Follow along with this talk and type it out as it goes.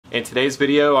In today's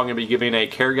video, I'm going to be giving a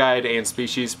care guide and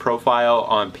species profile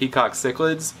on peacock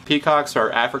cichlids. Peacocks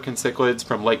are African cichlids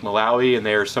from Lake Malawi, and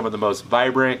they are some of the most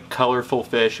vibrant, colorful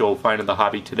fish you'll find in the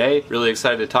hobby today. Really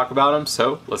excited to talk about them,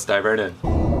 so let's dive right in.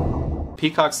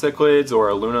 Peacock cichlids, or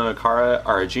Aluna acara,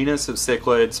 are a genus of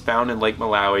cichlids found in Lake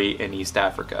Malawi in East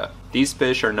Africa. These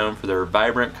fish are known for their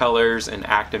vibrant colors and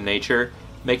active nature,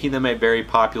 making them a very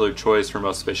popular choice for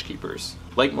most fish keepers.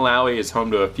 Lake Malawi is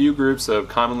home to a few groups of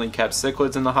commonly kept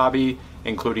cichlids in the hobby,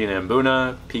 including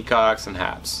mbuna, peacocks, and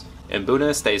haps.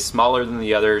 Mbuna stays smaller than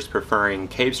the others, preferring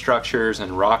cave structures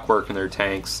and rock work in their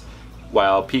tanks,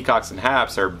 while peacocks and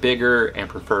haps are bigger and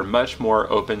prefer much more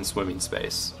open swimming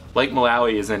space. Lake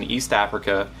Malawi is in East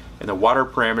Africa, and the water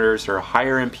parameters are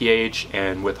higher in pH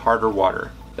and with harder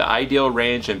water. The ideal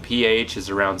range in pH is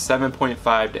around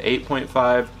 7.5 to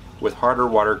 8.5 with harder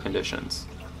water conditions.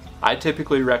 I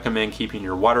typically recommend keeping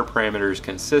your water parameters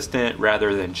consistent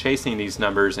rather than chasing these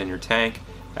numbers in your tank,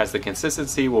 as the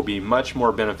consistency will be much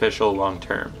more beneficial long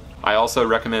term. I also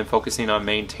recommend focusing on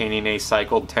maintaining a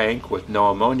cycled tank with no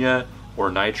ammonia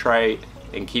or nitrite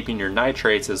and keeping your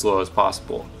nitrates as low as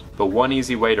possible. But one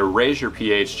easy way to raise your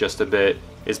pH just a bit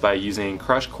is by using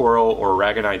crushed coral or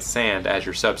aragonite sand as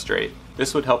your substrate.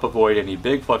 This would help avoid any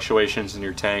big fluctuations in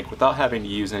your tank without having to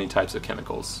use any types of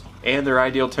chemicals. And their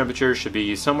ideal temperature should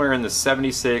be somewhere in the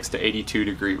 76 to 82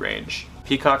 degree range.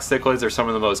 Peacock cichlids are some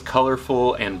of the most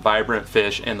colorful and vibrant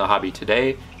fish in the hobby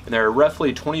today, and there are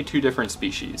roughly 22 different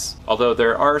species. Although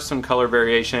there are some color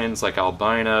variations like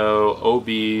albino,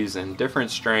 OBs, and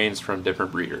different strains from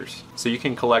different breeders. So you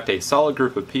can collect a solid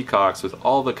group of peacocks with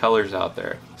all the colors out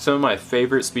there. Some of my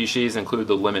favorite species include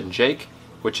the lemon jake,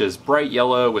 which is bright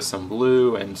yellow with some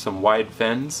blue and some wide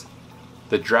fins.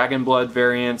 The dragon blood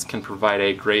variants can provide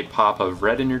a great pop of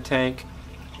red in your tank,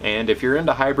 and if you're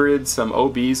into hybrids, some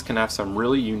OBs can have some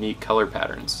really unique color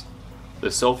patterns. The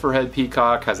silverhead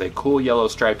peacock has a cool yellow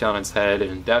stripe down its head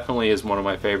and definitely is one of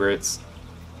my favorites.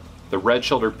 The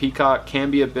red-shouldered peacock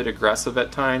can be a bit aggressive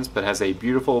at times, but has a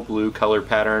beautiful blue color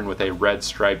pattern with a red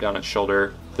stripe down its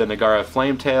shoulder. The Nagara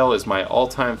flametail is my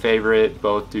all-time favorite,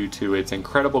 both due to its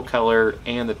incredible color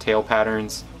and the tail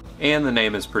patterns, and the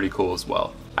name is pretty cool as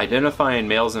well. Identifying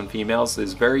males and females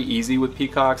is very easy with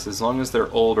peacocks as long as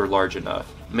they're old or large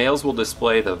enough. Males will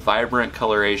display the vibrant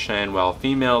coloration while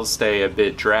females stay a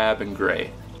bit drab and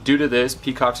gray. Due to this,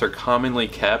 peacocks are commonly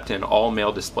kept in all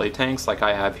male display tanks like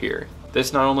I have here.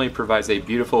 This not only provides a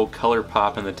beautiful color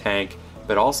pop in the tank,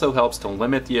 but also helps to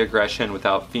limit the aggression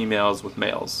without females with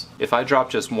males. If I drop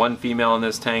just one female in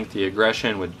this tank, the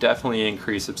aggression would definitely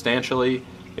increase substantially.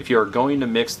 If you are going to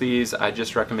mix these, I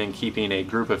just recommend keeping a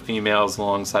group of females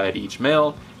alongside each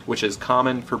male, which is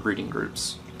common for breeding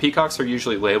groups. Peacocks are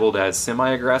usually labeled as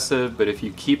semi-aggressive, but if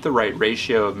you keep the right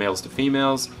ratio of males to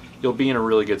females, you'll be in a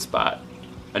really good spot.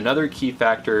 Another key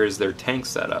factor is their tank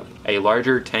setup. A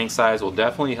larger tank size will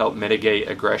definitely help mitigate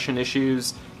aggression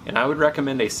issues, and I would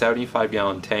recommend a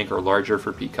 75-gallon tank or larger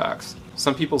for peacocks.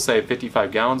 Some people say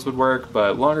 55 gallons would work,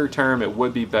 but longer term it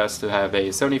would be best to have a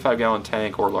 75-gallon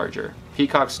tank or larger.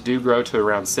 Peacocks do grow to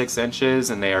around 6 inches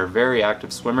and they are very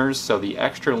active swimmers, so the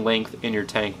extra length in your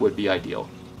tank would be ideal.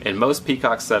 In most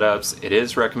peacock setups, it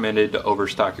is recommended to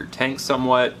overstock your tank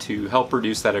somewhat to help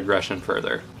reduce that aggression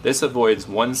further. This avoids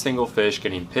one single fish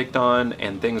getting picked on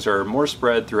and things are more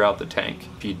spread throughout the tank.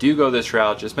 If you do go this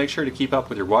route, just make sure to keep up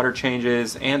with your water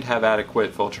changes and have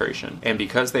adequate filtration. And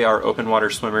because they are open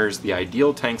water swimmers, the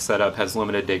ideal tank setup has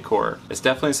limited decor. It's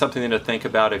definitely something to think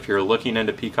about if you're looking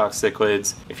into peacock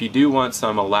cichlids. If you do want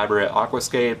some elaborate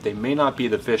aquascape, they may not be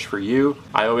the fish for you.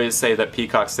 I always say that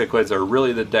peacock cichlids are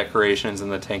really the decorations in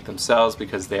the tank themselves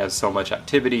because they have so much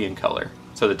activity and color.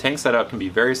 So the tank setup can be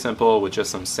very simple with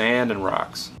just some sand and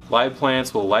rocks. Live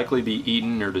plants will likely be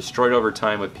eaten or destroyed over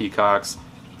time with peacocks,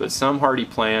 but some hardy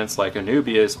plants like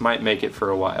Anubias might make it for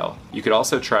a while. You could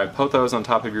also try pothos on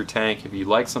top of your tank if you'd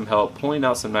like some help pulling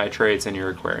out some nitrates in your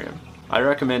aquarium. I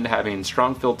recommend having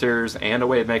strong filters and a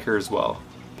wave maker as well.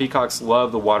 Peacocks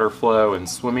love the water flow and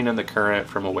swimming in the current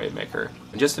from a wave maker.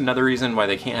 And just another reason why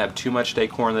they can't have too much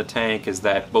decor in the tank is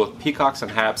that both peacocks and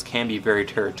haps can be very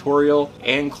territorial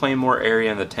and claim more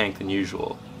area in the tank than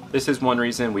usual. This is one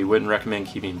reason we wouldn't recommend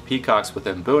keeping peacocks with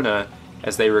mbuna,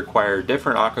 as they require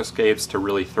different aquascapes to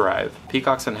really thrive.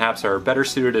 Peacocks and haps are better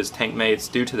suited as tank mates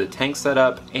due to the tank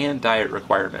setup and diet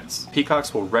requirements.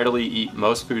 Peacocks will readily eat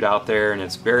most food out there, and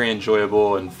it's very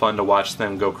enjoyable and fun to watch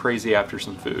them go crazy after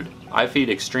some food. I feed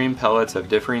extreme pellets of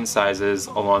differing sizes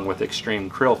along with extreme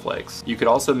krill flakes. You could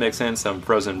also mix in some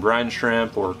frozen brine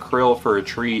shrimp or krill for a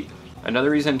treat. Another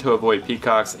reason to avoid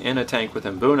peacocks in a tank with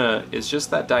mbuna is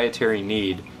just that dietary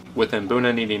need, with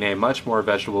mbuna needing a much more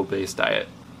vegetable-based diet.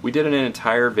 We did an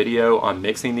entire video on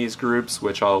mixing these groups,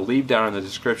 which I'll leave down in the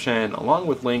description, along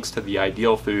with links to the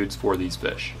ideal foods for these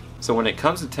fish. So when it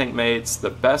comes to tank mates,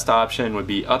 the best option would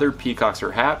be other peacocks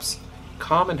or haps.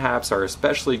 Common haps are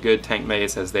especially good tank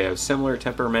mates as they have similar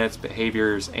temperaments,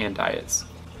 behaviors, and diets.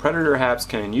 Predator haps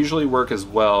can usually work as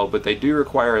well, but they do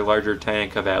require a larger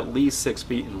tank of at least 6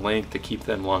 feet in length to keep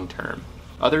them long term.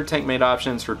 Other tank mate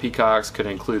options for peacocks could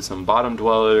include some bottom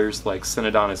dwellers like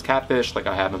Synodontis catfish like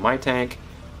I have in my tank,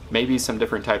 maybe some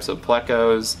different types of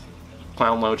plecos,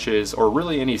 clown loaches, or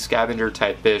really any scavenger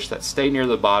type fish that stay near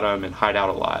the bottom and hide out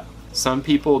a lot. Some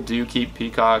people do keep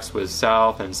peacocks with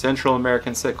South and Central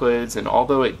American cichlids, and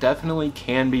although it definitely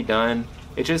can be done,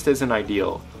 it just isn't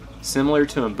ideal. Similar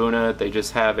to Mbuna, they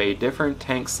just have a different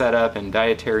tank setup and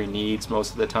dietary needs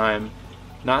most of the time.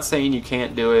 Not saying you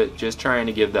can't do it, just trying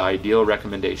to give the ideal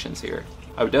recommendations here.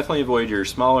 I would definitely avoid your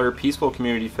smaller, peaceful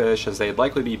community fish as they'd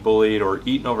likely be bullied or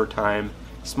eaten over time.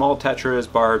 Small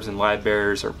tetras, barbs, and live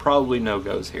bears are probably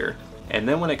no-goes here. And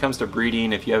then when it comes to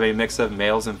breeding, if you have a mix of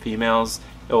males and females,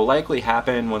 it will likely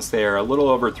happen once they are a little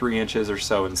over 3 inches or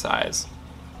so in size.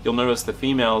 You'll notice the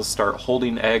females start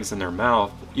holding eggs in their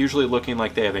mouth, usually looking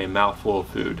like they have a mouthful of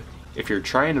food. If you're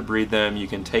trying to breed them, you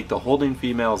can take the holding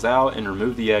females out and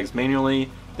remove the eggs manually,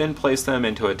 then place them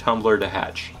into a tumbler to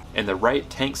hatch. In the right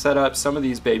tank setup, some of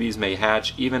these babies may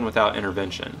hatch even without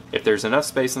intervention. If there's enough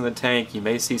space in the tank, you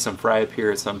may see some fry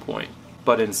appear at some point.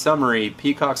 But in summary,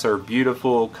 peacocks are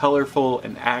beautiful, colorful,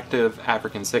 and active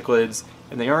African cichlids,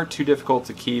 and they aren't too difficult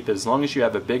to keep as long as you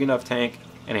have a big enough tank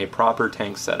and a proper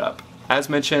tank setup. As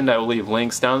mentioned, I will leave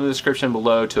links down in the description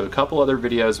below to a couple other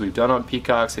videos we've done on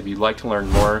peacocks if you'd like to learn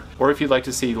more, or if you'd like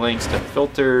to see links to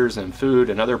filters and food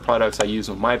and other products I use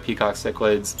with my peacock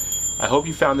cichlids. I hope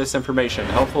you found this information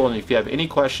helpful, and if you have any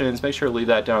questions, make sure to leave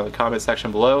that down in the comment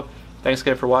section below. Thanks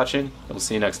again for watching, and we'll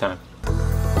see you next time.